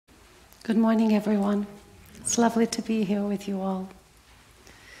Good morning, everyone. It's lovely to be here with you all.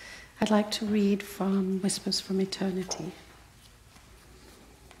 I'd like to read from Whispers from Eternity.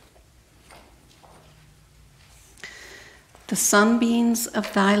 The sunbeams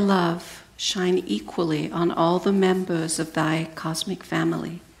of thy love shine equally on all the members of thy cosmic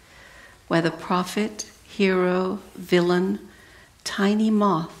family, whether prophet, hero, villain, tiny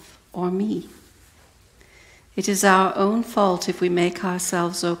moth, or me. It is our own fault if we make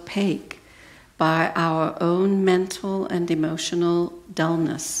ourselves opaque by our own mental and emotional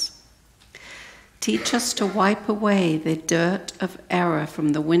dullness. Teach us to wipe away the dirt of error from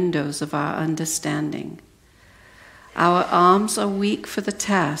the windows of our understanding. Our arms are weak for the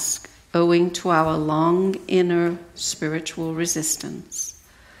task, owing to our long inner spiritual resistance.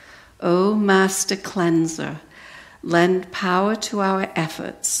 O Master Cleanser, lend power to our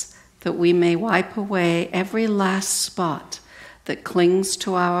efforts, that we may wipe away every last spot that clings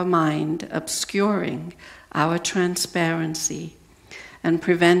to our mind, obscuring our transparency and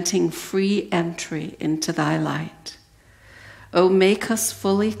preventing free entry into thy light. O make us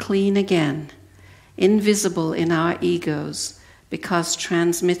fully clean again, invisible in our egos, because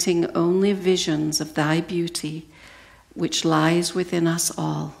transmitting only visions of thy beauty, which lies within us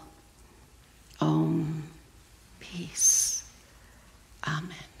all. Om. Peace.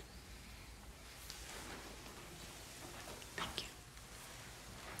 Amen.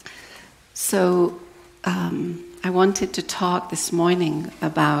 So I wanted to talk this morning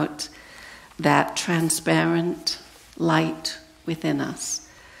about that transparent light within us,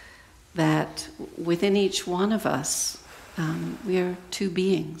 that within each one of us, we are two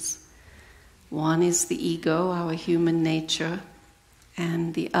beings. One is the ego, our human nature,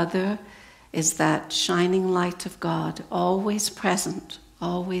 and the other is that shining light of God, always present,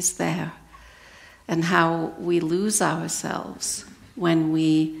 always there, and how we lose ourselves when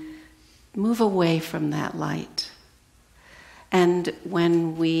we move away from that light. And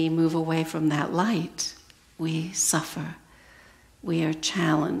when we move away from that light, we suffer. We are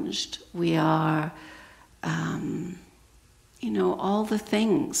challenged. We are, all the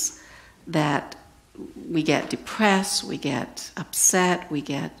things that we get depressed, we get upset, we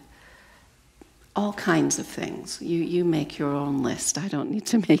get all kinds of things. You make your own list. I don't need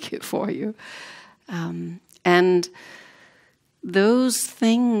to make it for you. And those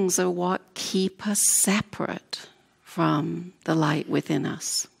things are what keep us separate from the light within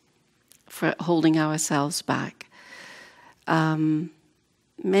us, for holding ourselves back.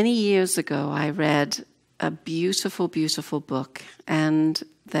 Many years ago, I read a beautiful, beautiful book, and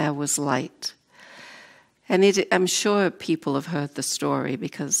there was light. And I'm sure people have heard the story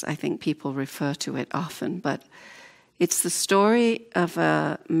because I think people refer to it often, but it's the story of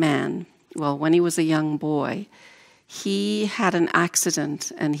a man. Well, when he was a young boy, he had an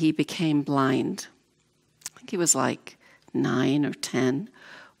accident and he became blind. I think he was like 9 or 10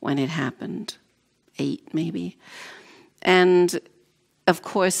 when it happened, 8 maybe. And of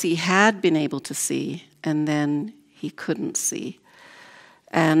course he had been able to see, and then he couldn't see.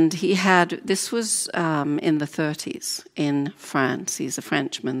 And this was in the 30s in France. He's a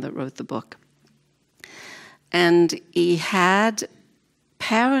Frenchman that wrote the book. And he had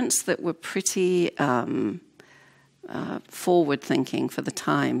parents that were pretty forward-thinking for the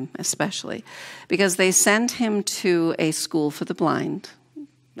time, especially, because they sent him to a school for the blind,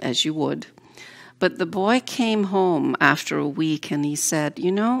 as you would. But the boy came home after a week and he said,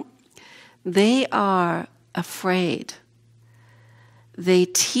 they are afraid. They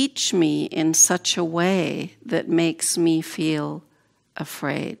teach me in such a way that makes me feel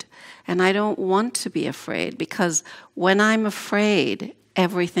afraid. And I don't want to be afraid, because when I'm afraid,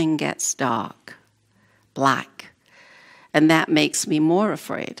 everything gets dark, black. And that makes me more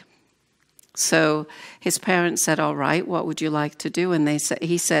afraid. So his parents said, all right, what would you like to do? And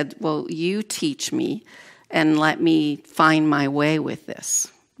he said, well, you teach me and let me find my way with this,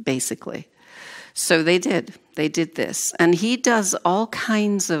 basically. So they did. They did this. And he does all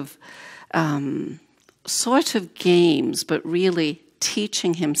kinds of sort of games, but really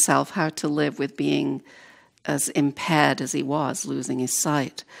teaching himself how to live with being as impaired as he was, losing his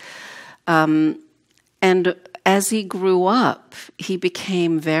sight. And as he grew up, he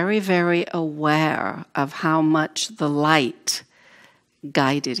became very, very aware of how much the light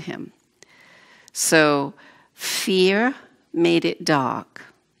guided him. So fear made it dark.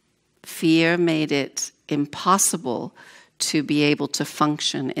 Fear made it impossible to be able to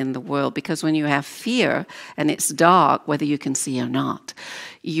function in the world, because when you have fear and it's dark, whether you can see or not,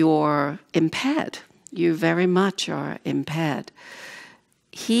 you're impaired. You very much are impaired.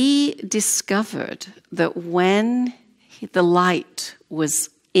 He discovered that when the light was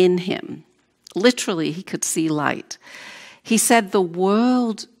in him. Literally, he could see light. He said, the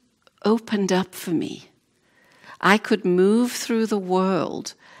world opened up for me. I could move through the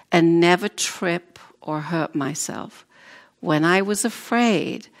world and never trip or hurt myself. When I was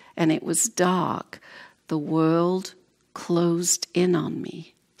afraid and it was dark, the world closed in on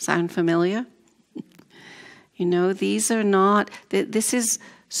me. Sound familiar? You know, these are not, this is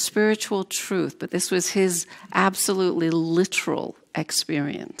spiritual truth, but this was his absolutely literal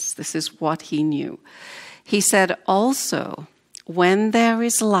experience. This is what he knew. He said also, when there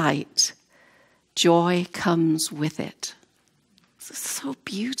is light, joy comes with it. This is so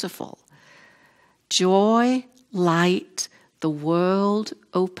beautiful. Joy, light, the world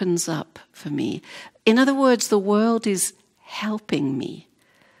opens up for me. In other words, the world is helping me.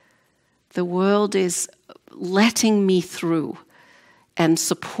 The world is letting me through and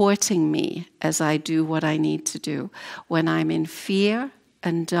supporting me as I do what I need to do. When I'm in fear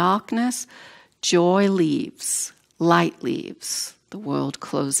and darkness, joy leaves, light leaves, the world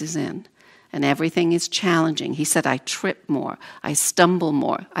closes in, and everything is challenging. He said, I trip more, I stumble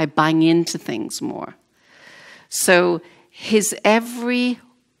more, I bang into things more. So his everything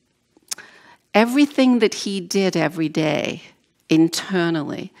that he did every day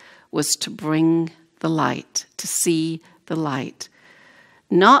internally was to bring the light, to see the light.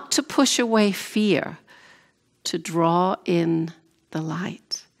 Not to push away fear, to draw in the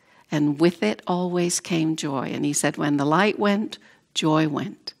light. And with it always came joy. And he said, when the light went, joy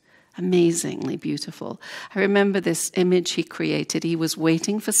went. Amazingly beautiful. I remember this image he created. He was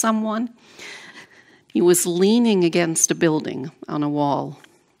waiting for someone. He was leaning against a building on a wall.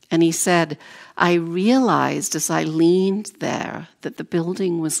 And he said, I realized as I leaned there that the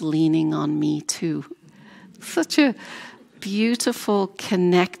building was leaning on me too. Such a beautiful,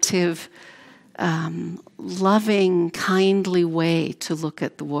 connective, loving, kindly way to look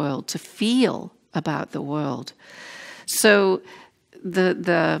at the world, to feel about the world. So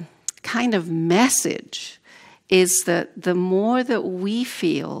the kind of message is that the more that we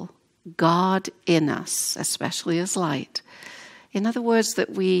feel God in us, especially as light, in other words, that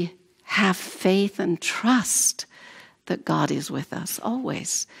we have faith and trust that God is with us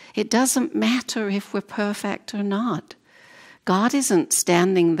always. It doesn't matter if we're perfect or not. God isn't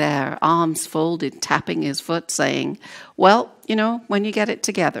standing there, arms folded, tapping his foot, saying, well, you know, when you get it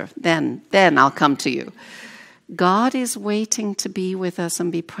together, then I'll come to you. God is waiting to be with us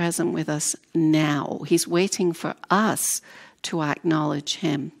and be present with us now. He's waiting for us to acknowledge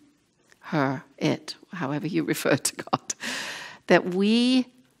him, her, it, however you refer to God.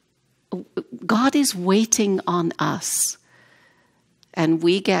 God is waiting on us. And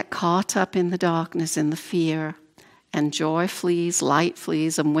we get caught up in the darkness, in the fear, and joy flees, light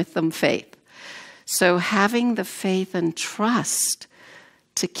flees, and with them faith. So having the faith and trust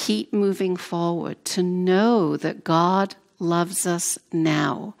to keep moving forward, to know that God loves us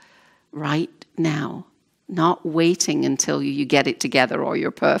now, right now, not waiting until you get it together or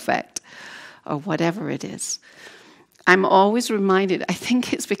you're perfect or whatever it is. I'm always reminded, I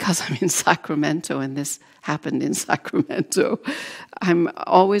think it's because I'm in Sacramento and this happened in Sacramento, I'm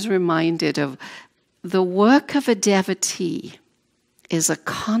always reminded of the work of a devotee is a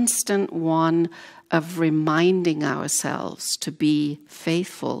constant one of reminding ourselves to be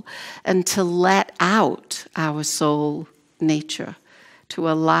faithful and to let out our soul nature, to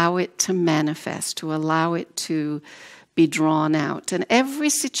allow it to manifest, to allow it to be drawn out. And every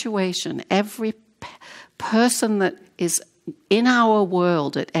situation, every person that is in our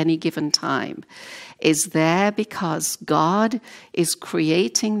world at any given time is there because God is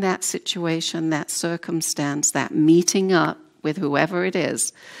creating that situation, that circumstance, that meeting up with whoever it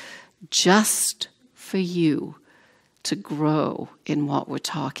is, just for you to grow in what we're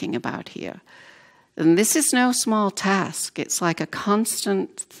talking about here. And this is no small task. It's like a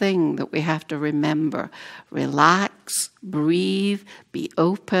constant thing that we have to remember. Relax, breathe, be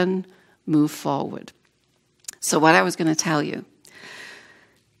open, move forward. So what I was going to tell you,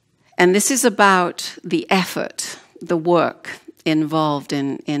 and this is about the effort, the work involved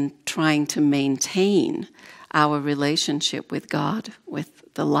in trying to maintain our relationship with God,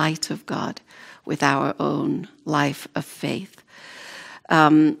 with the light of God, with our own life of faith.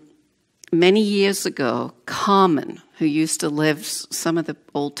 Many years ago, Carmen, who used to live, some of the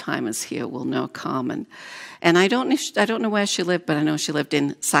old-timers here will know Carmen, and I don't know where she lived, but I know she lived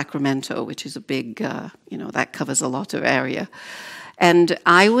in Sacramento, which is a big, that covers a lot of area. And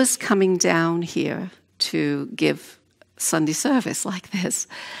I was coming down here to give Sunday service like this.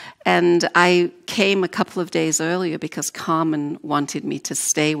 And I came a couple of days earlier because Carmen wanted me to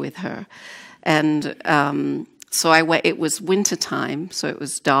stay with her. And So it was winter time, so it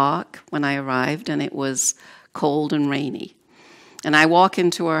was dark when I arrived, and it was cold and rainy. And I walk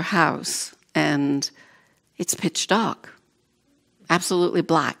into her house, and it's pitch dark, absolutely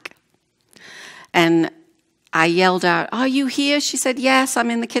black. And I yelled out, "Are you here?" She said, "Yes,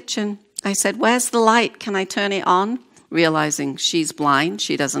 I'm in the kitchen." I said, "Where's the light? Can I turn it on?" Realizing she's blind,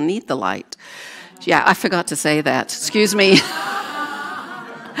 she doesn't need the light. Yeah, I forgot to say that. Excuse me.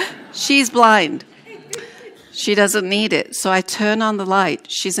 She's blind. She doesn't need it. So I turn on the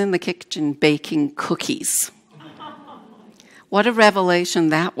light. She's in the kitchen baking cookies. What a revelation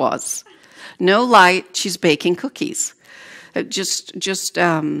that was. No light, she's baking cookies. Just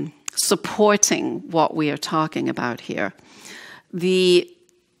supporting what we are talking about here.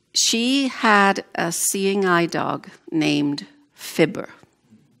 She had a seeing eye dog named Fibber.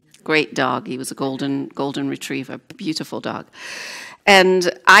 Great dog. He was a golden retriever, beautiful dog.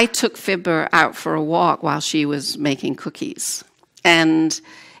 And I took Fibber out for a walk while she was making cookies. And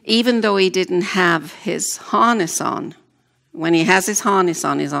even though he didn't have his harness on, when he has his harness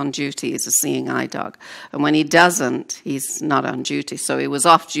on, he's on duty. He's a seeing eye dog. And when he doesn't, he's not on duty. So he was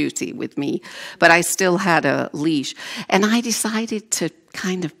off duty with me. But I still had a leash. And I decided to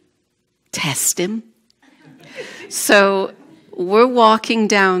kind of test him. So we're walking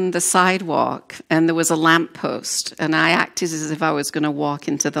down the sidewalk, and there was a lamppost, and I acted as if I was going to walk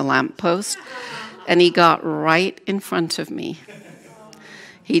into the lamppost, and he got right in front of me.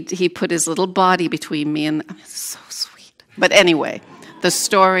 He put his little body between me, and it's so sweet. But anyway, the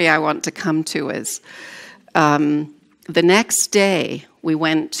story I want to come to is the next day we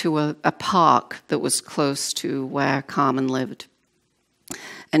went to a park that was close to where Carmen lived,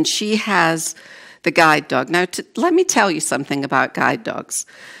 and she has the guide dog. Now, let me tell you something about guide dogs.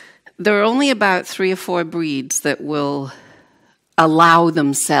 There are only about 3 or 4 breeds that will allow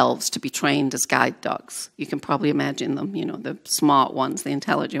themselves to be trained as guide dogs. You can probably imagine them, the smart ones, the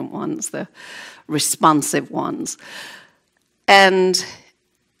intelligent ones, the responsive ones. And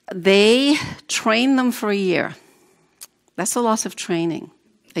they train them for a year. That's a lot of training,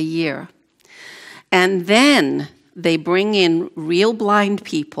 a year. And then they bring in real blind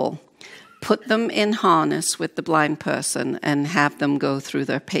people, put them in harness with the blind person, and have them go through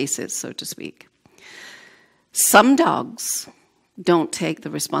their paces, so to speak. Some dogs don't take the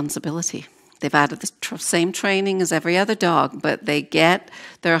responsibility. They've had the same training as every other dog, but they get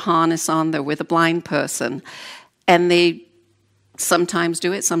their harness on, they're with a blind person, and they sometimes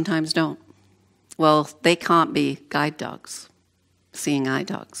do it, sometimes don't. Well, they can't be guide dogs, seeing eye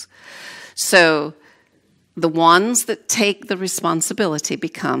dogs. So the ones that take the responsibility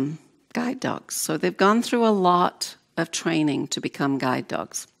become guide dogs. So they've gone through a lot of training to become guide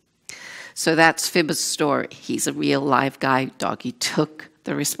dogs. So that's Fibber's story. He's a real live guide dog. He took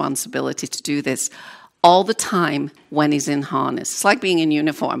the responsibility to do this all the time when he's in harness. It's like being in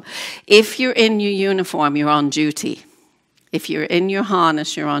uniform. If you're in your uniform, you're on duty. If you're in your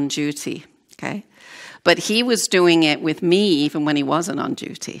harness, you're on duty. Okay? But he was doing it with me even when he wasn't on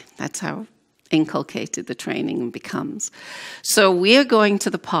duty. That's how inculcated the training becomes. So we're going to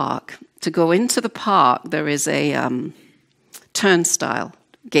the park. To go into the park, there is a turnstile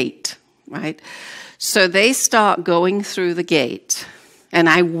gate, right? So they start going through the gate, and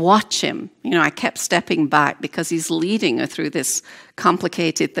I watch him. I kept stepping back because he's leading her through this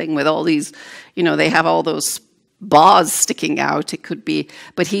complicated thing with all these, they have all those bars sticking out. It could be,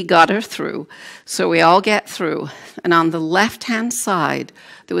 but he got her through. So we all get through. And on the left-hand side,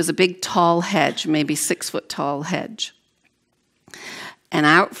 there was a big tall hedge, maybe 6-foot tall hedge. And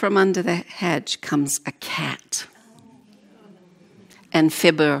out from under the hedge comes a cat. And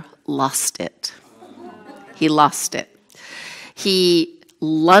Fibber lost it. He lost it. He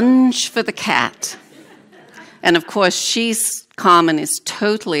lunged for the cat. And of course, Carmen is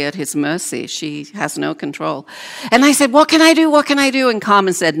totally at his mercy. She has no control. And I said, "What can I do? What can I do?" And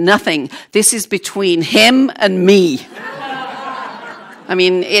Carmen said, "Nothing. This is between him and me." I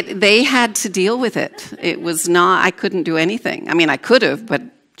mean, they had to deal with it. It was not, I couldn't do anything. I mean, I could have, but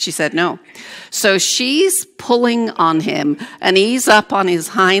she said no. So she's pulling on him, and he's up on his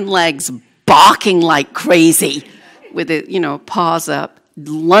hind legs, barking like crazy with it, paws up,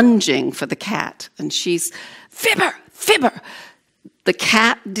 lunging for the cat. And she's, "Fibber, Fibber." The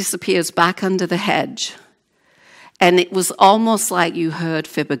cat disappears back under the hedge. And it was almost like you heard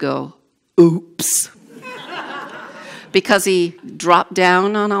Fibber go, "Oops." Because he dropped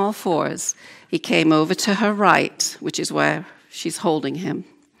down on all fours. He came over to her right, which is where she's holding him.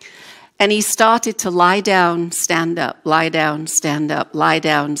 And he started to lie down, stand up, lie down, stand up, lie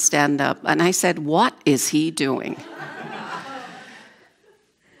down, stand up. And I said, "What is he doing?"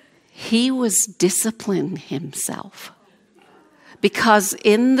 He was disciplining himself. Because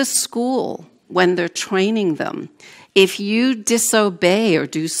in the school, when they're training them, if you disobey or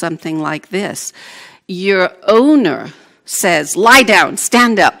do something like this, your owner says, lie down,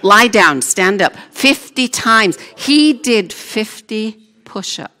 stand up, lie down, stand up, 50 times. He did 50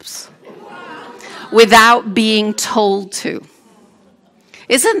 push-ups without being told to.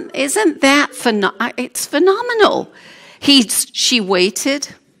 Isn't that it's phenomenal? She waited.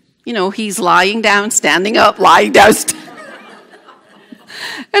 You know, he's lying down, standing up, lying down.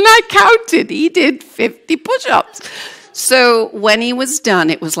 And I counted. He did 50 push-ups. So when he was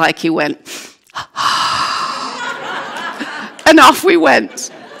done, it was like he went, and off we went.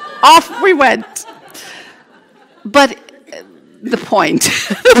 Off we went. But the point,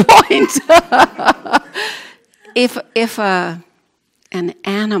 if an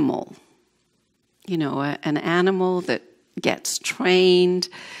animal, you know, an animal that gets trained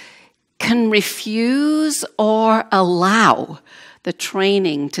can refuse or allow the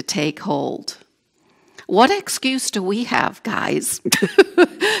training to take hold, what excuse do we have, guys?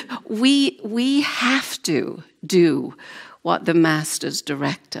 we have to do what the masters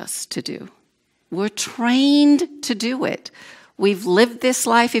direct us to do. We're trained to do it. We've lived this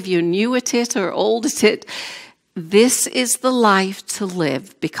life, if you're new at it or old at it, this is the life to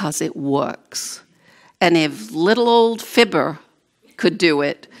live because it works. And if little old Fibber could do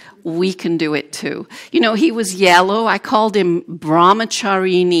it, we can do it too. You know, he was yellow. I called him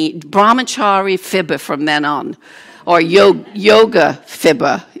Brahmachari Fibber from then on. Or Yoga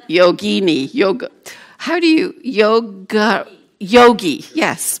Fibber, Yogini, Yoga. How do you, Yogi,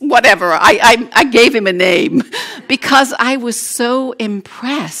 yes, whatever. I gave him a name because I was so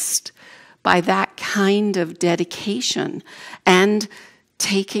impressed by that kind of dedication and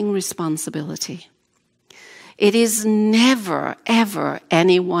taking responsibility. It is never, ever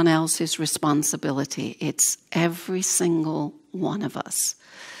anyone else's responsibility. It's every single one of us.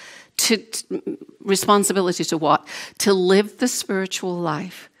 Responsibility to what? To live the spiritual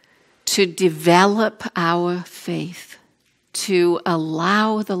life, to develop our faith, to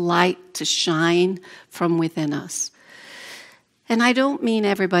allow the light to shine from within us. And I don't mean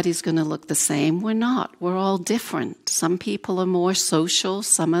everybody's going to look the same. We're not. We're all different. Some people are more social.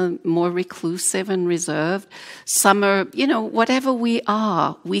 Some are more reclusive and reserved. Some are, you know, whatever we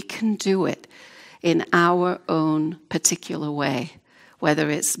are, we can do it in our own particular way. Whether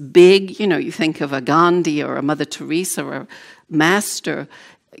it's big, you know, you think of a Gandhi or a Mother Teresa or a Master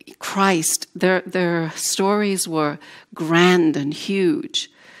Christ, their stories were grand and huge.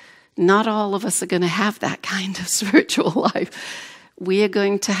 Not all of us are going to have that kind of spiritual life. We are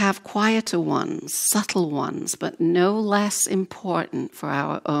going to have quieter ones, subtle ones, but no less important for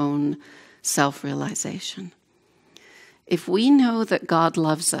our own self-realization. If we know that God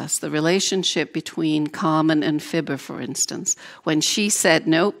loves us, the relationship between Carmen and Fibber, for instance, when she said,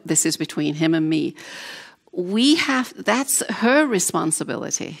 nope, this is between him and me, that's her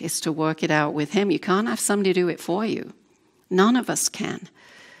responsibility, is to work it out with him. You can't have somebody do it for you. None of us can.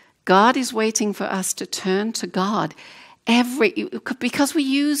 God is waiting for us to turn to God because we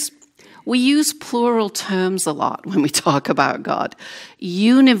use plural terms a lot when we talk about God.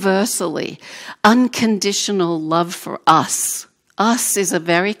 Universally, unconditional love for us. Us is a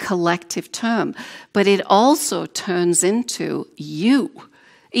very collective term, but it also turns into you,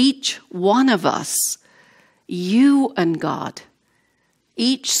 each one of us, you and God.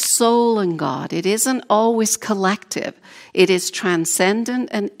 Each soul and God. It isn't always collective. It is transcendent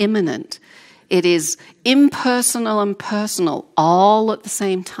and immanent. It is impersonal and personal all at the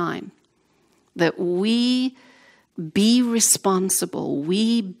same time. That we be responsible.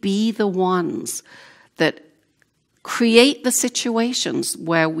 We be the ones that create the situations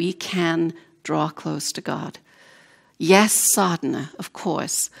where we can draw close to God. Yes, sadhana, of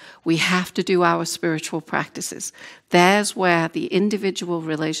course. We have to do our spiritual practices. There's where the individual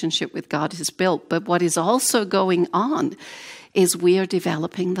relationship with God is built. But what is also going on is we are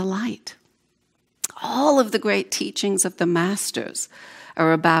developing the light. All of the great teachings of the masters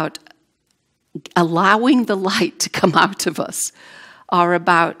are about allowing the light to come out of us, are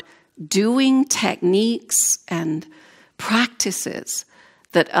about doing techniques and practices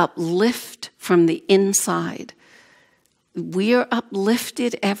that uplift from the inside. We are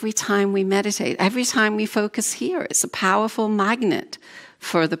uplifted every time we meditate, every time we focus here. It's a powerful magnet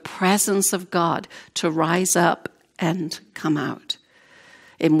for the presence of God to rise up and come out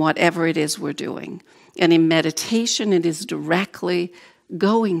in whatever it is we're doing. And in meditation, it is directly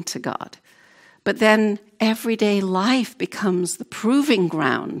going to God. But then everyday life becomes the proving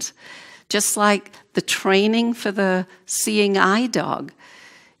ground, just like the training for the seeing eye dog.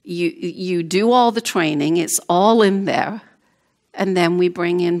 You do all the training, it's all in there, and then we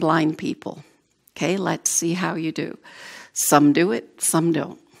bring in blind people. Okay, let's see how you do. Some do it, some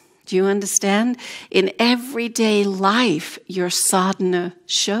don't. Do you understand? In everyday life, your sadhana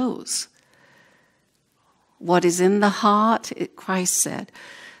shows. What is in the heart, Christ said,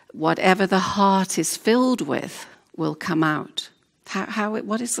 whatever the heart is filled with will come out.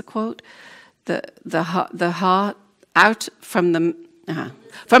 What is the quote? The heart out from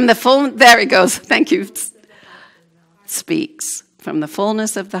the full, there it goes, thank you, speaks. From the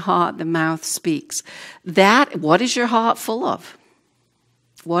fullness of the heart, the mouth speaks. What is your heart full of?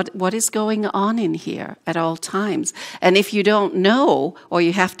 What is going on in here at all times? And if you don't know, or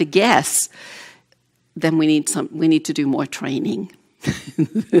you have to guess, then we need to do more training.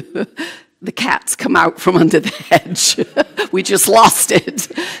 The cat's come out from under the hedge. We just lost it.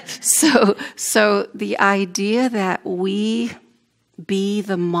 So the idea that we be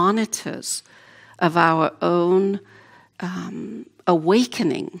the monitors of our own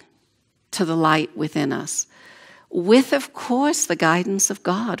awakening to the light within us, with, of course, the guidance of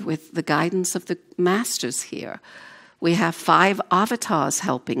God, with the guidance of the masters here. We have 5 avatars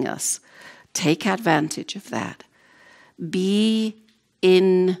helping us. Take advantage of that. Be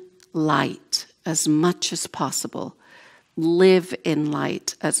in light as much as possible. Live in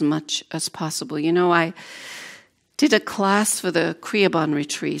light as much as possible. You know, I did a class for the Kriyaban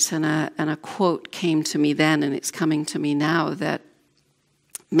retreat, and a quote came to me then, and it's coming to me now, that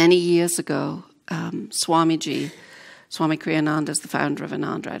many years ago, Swami Kriyananda is the founder of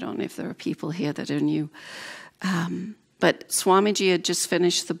Ananda. I don't know if there are people here that are new. But Swamiji had just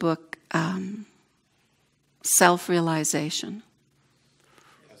finished the book, Self-Realization.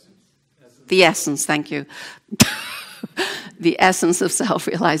 The Essence, thank you. The Essence of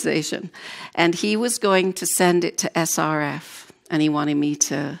Self-Realization. And he was going to send it to SRF. And he wanted me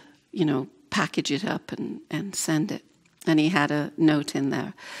to, package it up and send it. And he had a note in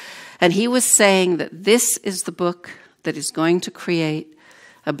there. And he was saying that this is the book that is going to create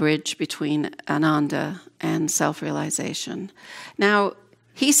a bridge between Ananda and self-realization. Now,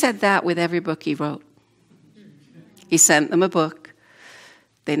 he said that with every book he wrote. He sent them a book.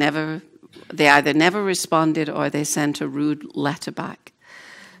 They either never responded or they sent a rude letter back.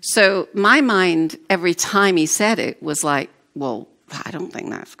 So my mind, every time he said it, was like, well, I don't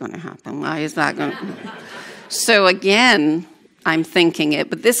think that's going to happen. Why is that going to... So again, I'm thinking it,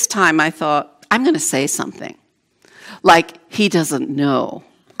 but this time I thought, I'm going to say something. Like, he doesn't know.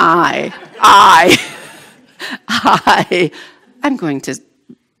 I'm going to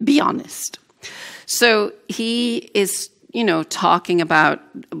be honest. So he is, talking about,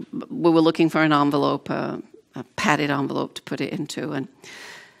 we were looking for an envelope, a padded envelope to put it into. And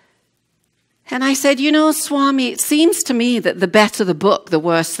I said, Swami, it seems to me that the better the book, the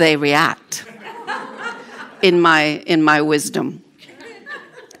worse they react in my wisdom.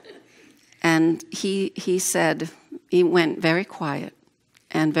 And he said, he went very quiet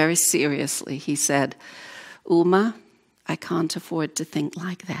and very seriously. He said, Uma, I can't afford to think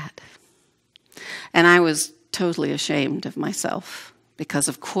like that. And I was totally ashamed of myself because,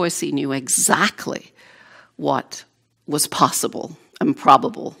 of course, he knew exactly what was possible and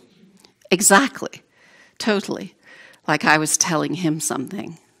probable. Exactly. Totally. Like I was telling him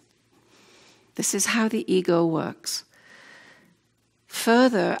something. This is how the ego works.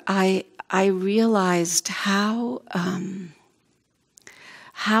 Further, I realized how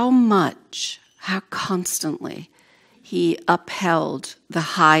constantly he upheld the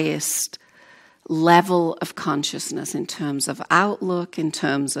highest level of consciousness in terms of outlook, in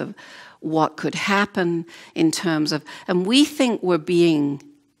terms of what could happen, in terms of, and we think we're being,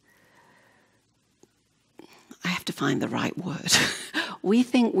 I have to find the right word. We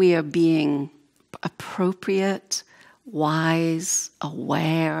think we are being appropriate, wise,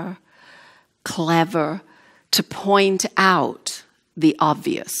 aware, clever, to point out the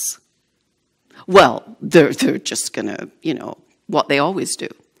obvious. Well, they're just going to, what they always do.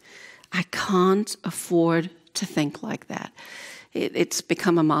 I can't afford to think like that. It's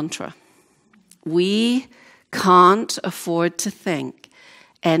become a mantra. We can't afford to think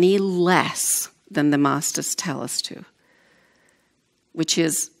any less than the masters tell us to, which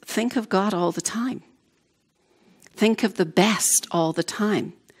is think of God all the time. Think of the best all the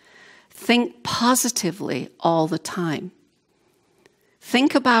time. Think positively all the time.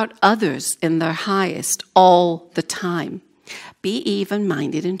 Think about others in their highest all the time. Be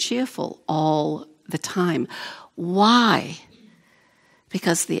even-minded and cheerful all the time. Why?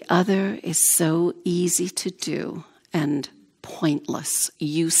 Because the other is so easy to do and pointless,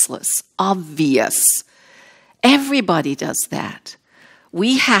 useless, obvious. Everybody does that.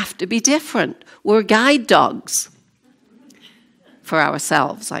 We have to be different. We're guide dogs. For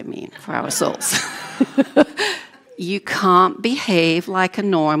ourselves, I mean, for our souls. You can't behave like a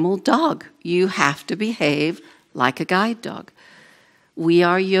normal dog. You have to behave like a guide dog. We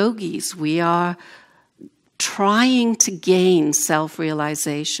are yogis. We are trying to gain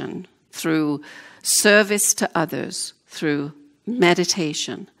self-realization through service to others, through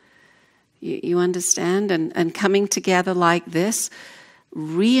meditation. You understand? And coming together like this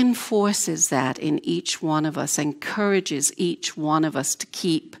reinforces that in each one of us, encourages each one of us to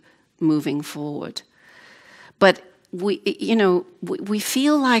keep moving forward. But we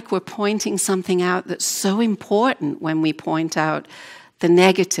feel like we're pointing something out that's so important when we point out the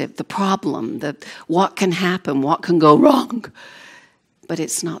negative, the problem, what can happen, what can go wrong. But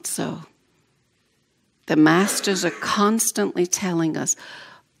it's not so. The masters are constantly telling us,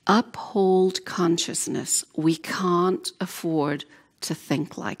 uphold consciousness. We can't afford to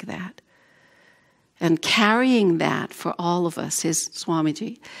think like that. And carrying that for all of us,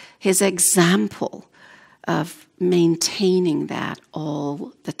 Swamiji, his example of maintaining that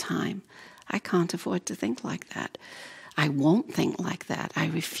all the time. I can't afford to think like that. I won't think like that. I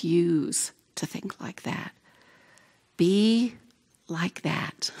refuse to think like that. Be like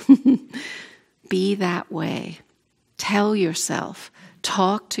that. Be that way. Tell yourself,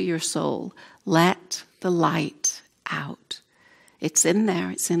 talk to your soul, let the light out. It's in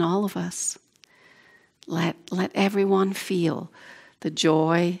there, it's in all of us. Let everyone feel the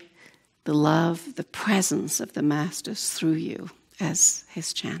joy, the love, the presence of the masters through you as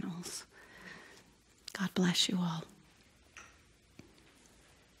his channels. God bless you all.